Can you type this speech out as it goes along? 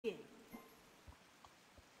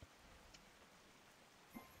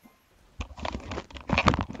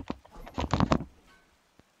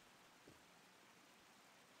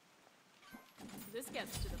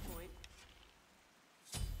gets to the point.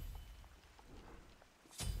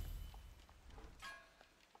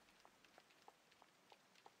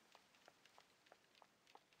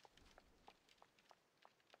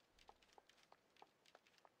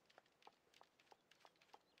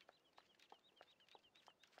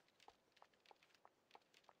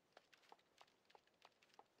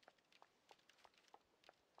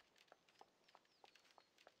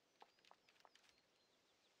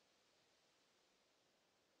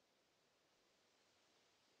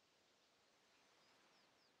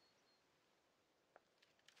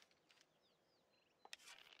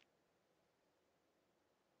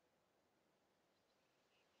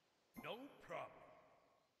 No problem.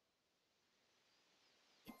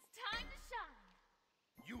 It's time to shine.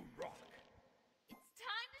 You rock. It's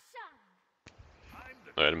time to shine. I'm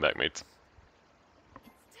the Alright, I'm back, mates.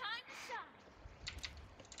 It's time to shine.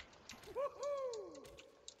 woohoo!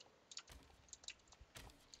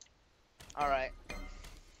 Alright.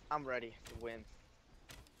 I'm ready to win.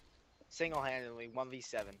 Single-handedly,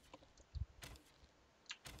 1v7.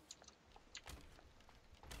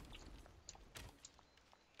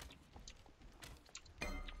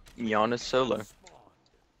 Giannis solo.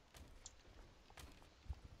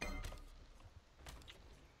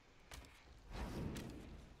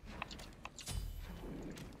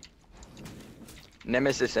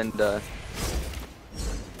 Nemesis and I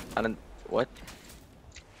don't what?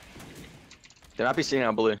 They might be sitting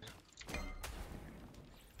on blue.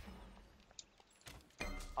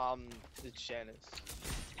 It's Janice.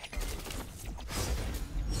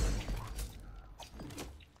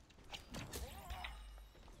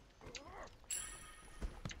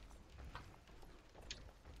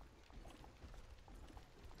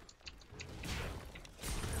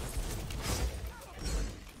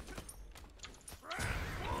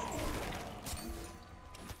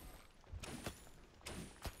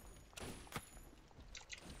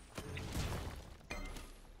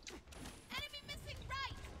 Enemy missing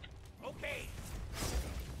right. Okay.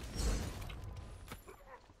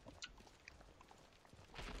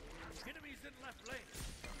 Enemies in left lane.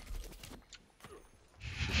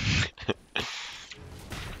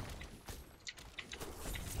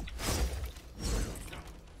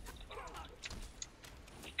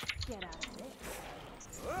 Get out of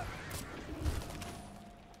this.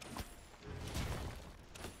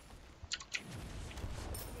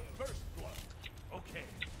 First blood. Okay.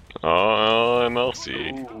 Oh, MLC.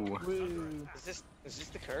 Ooh. Is this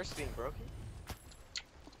the curse being broken?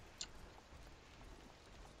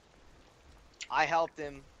 I helped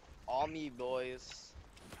him. All me, boys.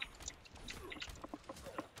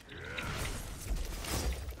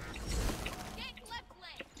 Gank left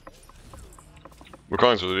lane. We're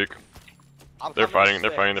calling for the week. I'm They're coming fighting,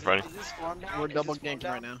 they're swift. fighting, they're Is fighting. this farm down? We're Is double this farm ganking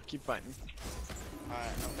right down? now. Keep fighting. Alright,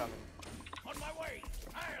 I'm coming. On my way.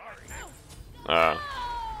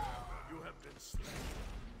 You have been slain.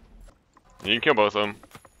 You can kill both of them.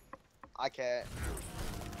 I can't.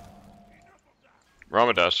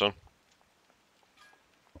 Rama dashed on.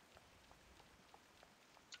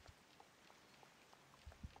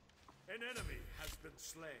 An enemy has been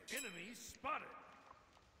slain. Enemy spotted.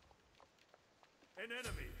 An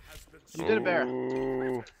enemy has been You slain. did it, Bear.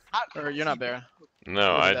 Ooh. Or you're not Bear. No,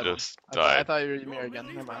 Look I at that one. just I died. thought you were Ymir again.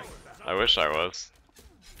 Never mind. I wish I was.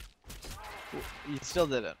 You still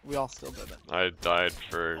did it. We all still did it. I died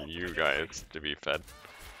for you guys to be fed.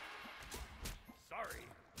 Sorry.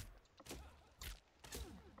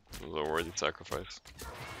 It was a worthy sacrifice.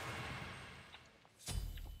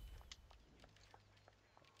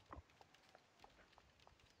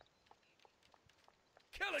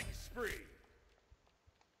 Killing spree.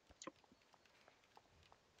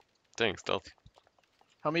 Dang, stealth.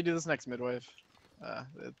 Help me do this next midwave.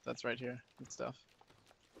 That's right here. Good stuff.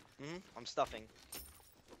 I'm stuffing.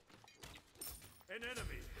 An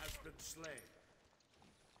enemy has been slain.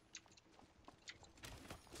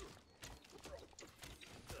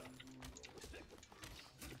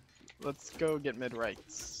 Let's go get mid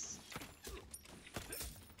rights.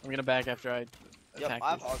 I'm gonna back after I Yep, attack I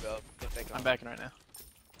have these. hog up if they come. I'm backing right now.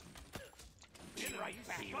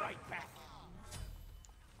 Right back.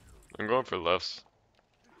 I'm going for lefts.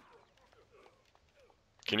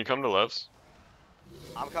 Can you come to lefts?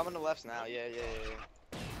 I'm coming to lefts now. Yeah.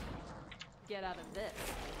 Get out of this.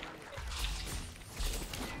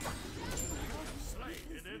 Slain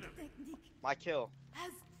an enemy. My kill.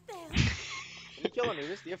 Has failed. Can you kill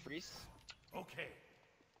Anubis? Do you have freeze? Okay.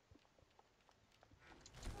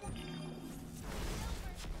 An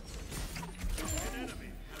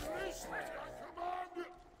enemy has been slain.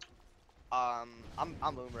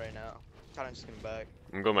 I'm loom right now. Kinda just getting back.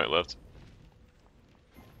 I'm going my left.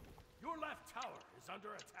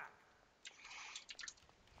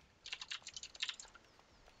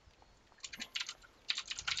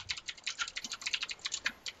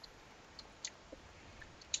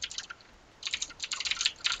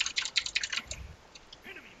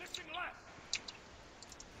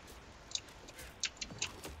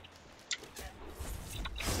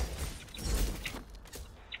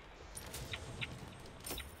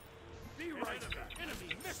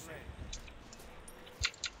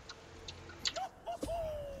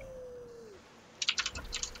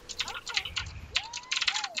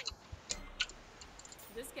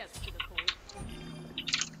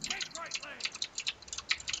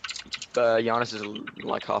 Giannis is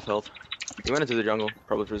like half health. He went into the jungle,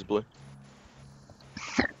 probably for his blue.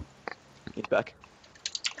 He's back.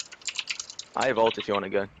 I have ult if you want to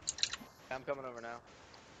go. I'm coming over now.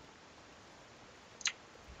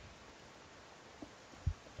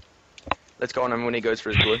 Let's go on him when he goes for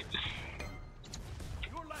his blue.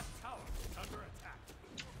 Your left tower is under attack.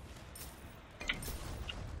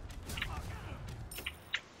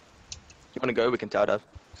 You want to go? We can tower dive.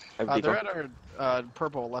 I have They're decon. at our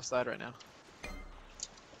purple left side right now.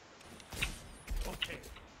 Okay.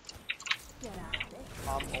 Get out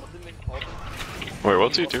of this. Ultimate. Wait,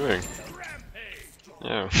 what's he doing? Rampage.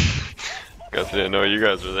 Yeah. Guess I didn't know you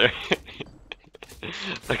guys were there.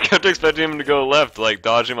 I kept expecting him to go left, like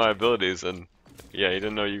dodging my abilities, and yeah, he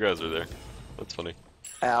didn't know you guys were there. That's funny.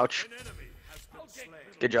 Ouch. An enemy has been slain.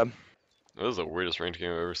 Good job. That was the weirdest ranked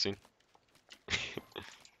game I've ever seen.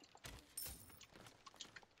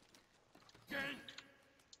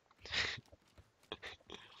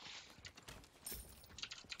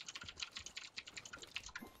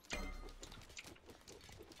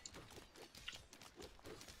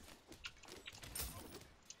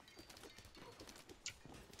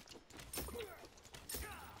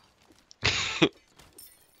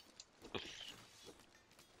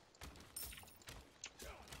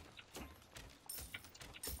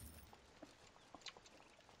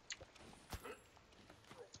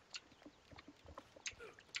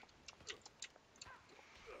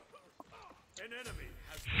 An enemy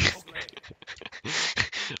has been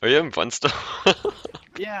slain. Are you having fun still?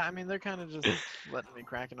 Yeah, I mean they're kind of just letting me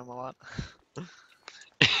cracking them a lot.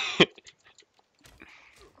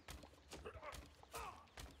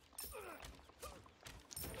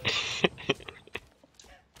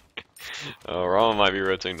 Oh, Rama might be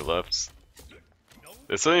rotating to lefts.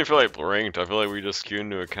 This doesn't even feel like ranked. I feel like we just skew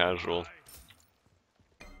into a casual.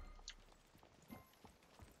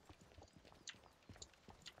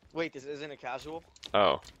 Wait, this isn't a casual?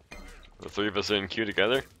 Oh, the three of us in queue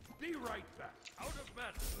together? Be right back. Out of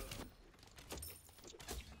mana.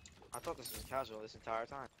 I thought this was casual this entire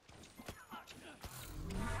time.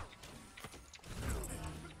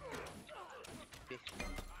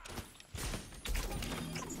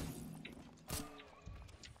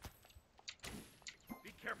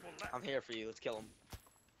 Be careful left. I'm here for you. Let's kill him.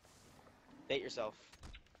 Bait yourself.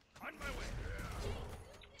 On my way.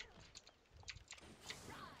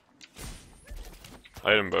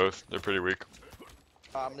 I hit them both. They're pretty weak.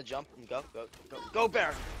 I'm gonna jump and go, go,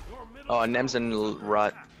 Baron! Your middle Oh, Nem's in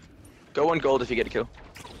right. Go on gold if you get a kill.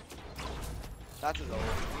 That's his ult.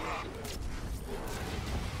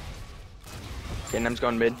 Okay, Nem's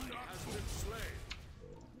gone mid. has been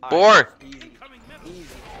slain. Boar! Easy, Coming middle.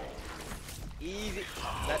 easy, easy.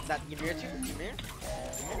 That Ymir too? Ymir?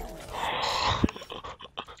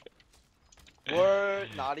 Word,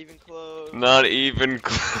 not even close. Not even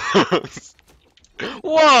close. Whoa!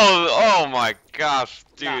 Oh my gosh,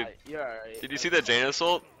 dude. Nah, you're alright. Did you see that Jane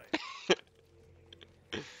assault?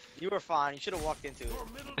 You were fine. You should have walked into it. Your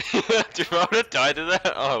middle Dude, if I would have died to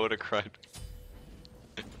that, oh, I would have cried.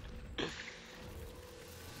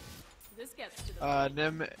 This gets to the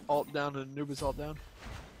Nem alt down and Anubis alt down.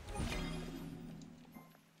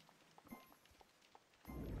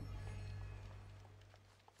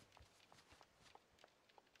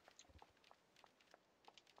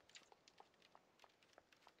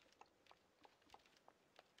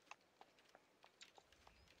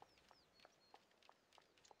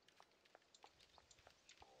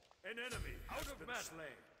 An enemy out of mana. Slain.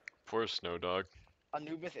 Poor Snow Dog.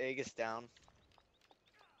 Anubis Aegis down.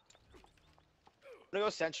 I'm gonna go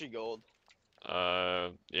Sentry Gold.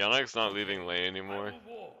 Yannick's not leaving lane anymore, I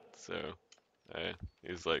will war. so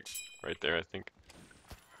he's like right there, I think.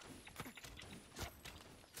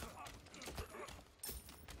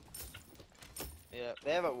 Yeah,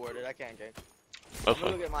 they have it warded. I can't get. That's I'm gonna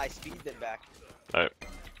fine. go get my speed then back. Alright,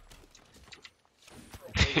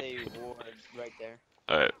 There's a ward right there.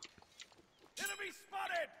 alright. Enemy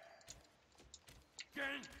spotted.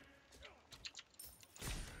 Gang.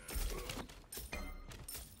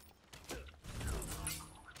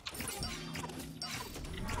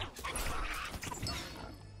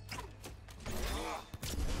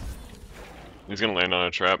 He's gonna land on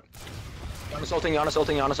a trap. Giannis ulting, Giannis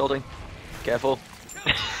ulting, Giannis ulting. Careful.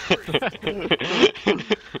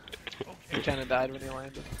 He kind of died when he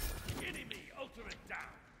landed. Enemy ultimate down.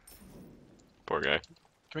 Poor guy.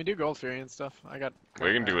 Can we do Gold Fury and stuff? I got.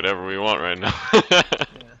 We can do whatever we want right now. Yeah.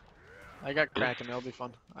 I got Kraken. It'll be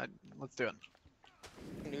fun. Let's do it.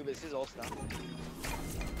 Anubis, his ult's down.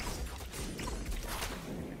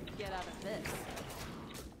 get out of this.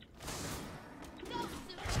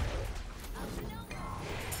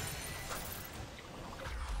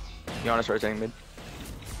 Giannis rotating mid.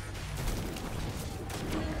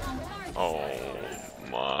 Oh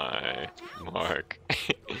my, Mark.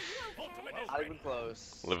 Not even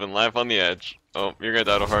close. Living life on the edge. Oh, you're gonna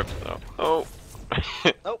die to harp. Oh.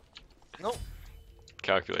 Nope. Nope.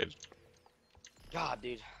 Calculated. God,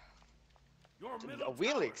 dude. Your A middle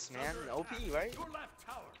Wheelix, tower man. is under OP, attack. right? Your left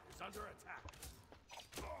tower is under attack.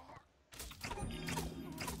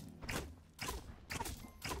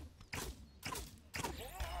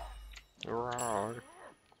 Rawr.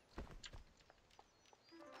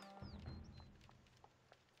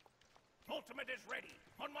 Ultimate is ready.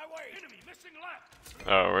 On my way. Enemy missing left.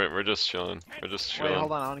 Oh, we're just chilling. We're just chilling. Wait,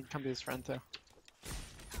 hold on. I want to come to his friend too.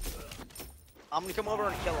 I'm gonna come over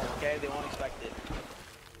and kill him, okay? They won't expect it.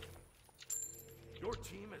 Your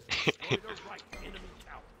team has destroyed a right enemy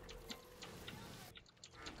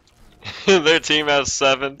tower. Their team has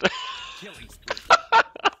 7. Killing spree.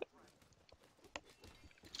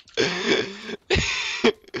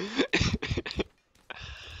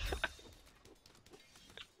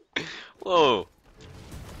 Whoa.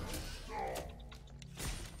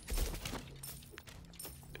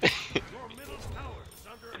 Your middle tower is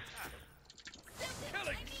under attack.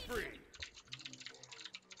 Killing spree.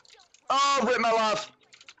 Oh, rip my life.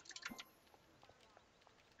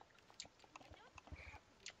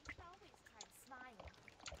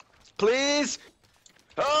 Please.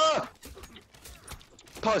 Ah.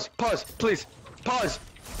 Pause. Pause. Please. Pause.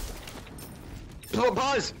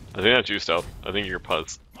 Pause. I think that's you, Stealth. I think you're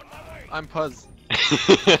Puzz. I'm Puzz.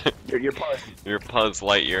 You're pause. You're Puzz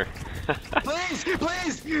Lightyear. Please.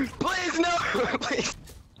 Please. Please. No. Please.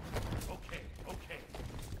 Okay, okay.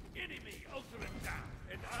 Enemy ultimate down.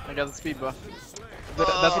 And I got the speed buff. slain.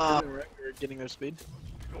 That's what we're getting their speed.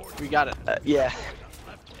 We got it. Yeah.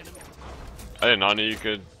 I did not know you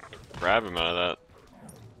could grab him out of that.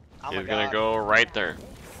 Oh He's my gonna God. go right there.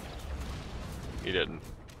 He didn't.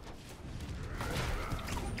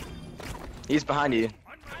 He's behind you. On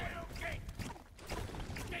my way, okay.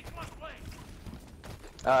 Gate one flame.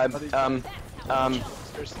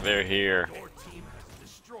 They're here. Your team has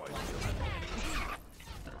destroyed an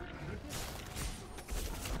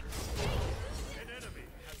enemy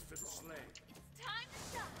has been slain.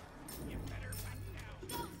 You better back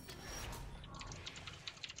down.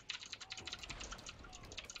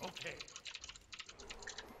 Okay.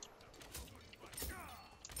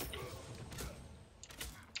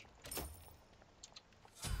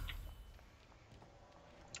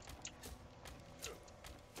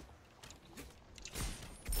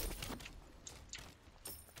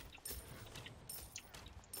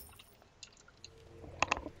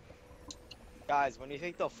 Guys, when do you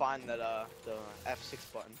think they'll find that the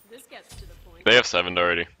F6 button? This gets to the point. They have 7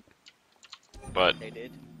 already. But They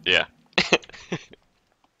did. yeah.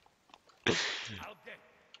 I'll get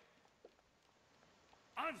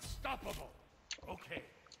unstoppable. Okay.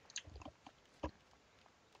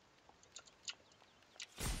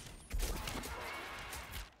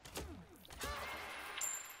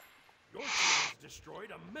 Your team has destroyed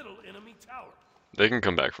a middle enemy tower. They can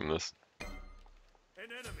come back from this. An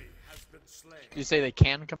enemy has been slain. You say they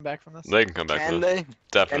can come back from this? They can come back Can from this. they? Can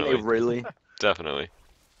Definitely. they really? Definitely.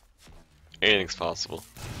 Anything's possible.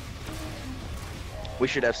 We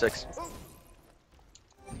should have 6.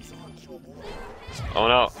 Oh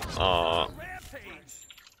no. Aw. Rampage.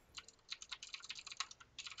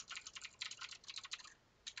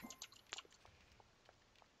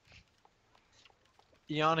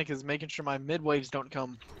 Ionic is making sure my mid waves don't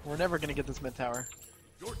come. We're never gonna get this mid tower.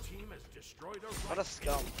 Your team has destroyed a What right a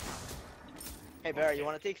scum. Hey, Barry, you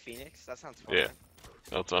want to take Phoenix? That sounds fun. Yeah.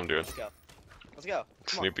 That's what I'm doing. Let's go. Let's go.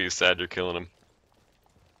 Come on. Snoopy's sad you're killing him.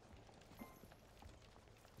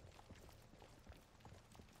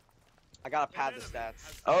 I gotta pad the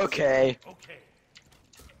stats. Okay. Okay.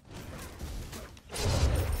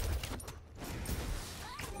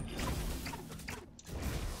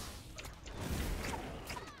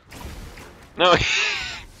 No,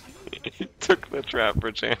 he took the trap for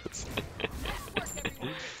a chance.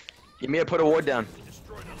 You may have put a ward down.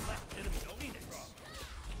 Destroyed a left enemy Phoenix.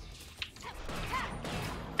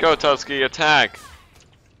 Go Tusky, attack!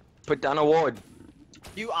 Put down a ward.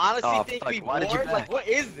 You honestly Oh, think fuck, we why did you bored? Like, back? what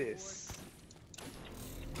is this?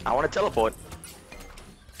 I want to teleport.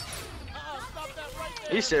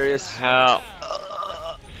 Are you serious? Help.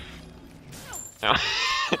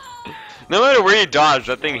 No matter where you dodge,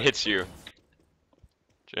 that thing hits you.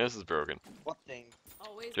 Janice is broken. What thing?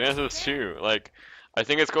 Always Janice is too. Like, I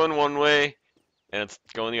think it's going one way, and it's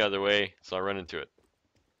going the other way, so I run into it.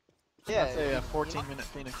 Yeah. That's a 14-minute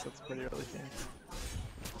Phoenix. That's a pretty early Phoenix.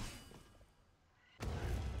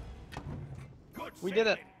 Good We did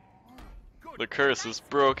it. saving. The curse is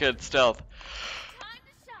broken stealth.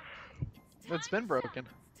 It's been broken.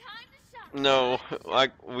 No,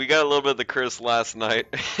 like we got a little bit of the curse last night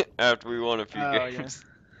after we won a few Oh, yeah. games.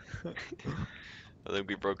 I think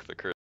we broke the curse.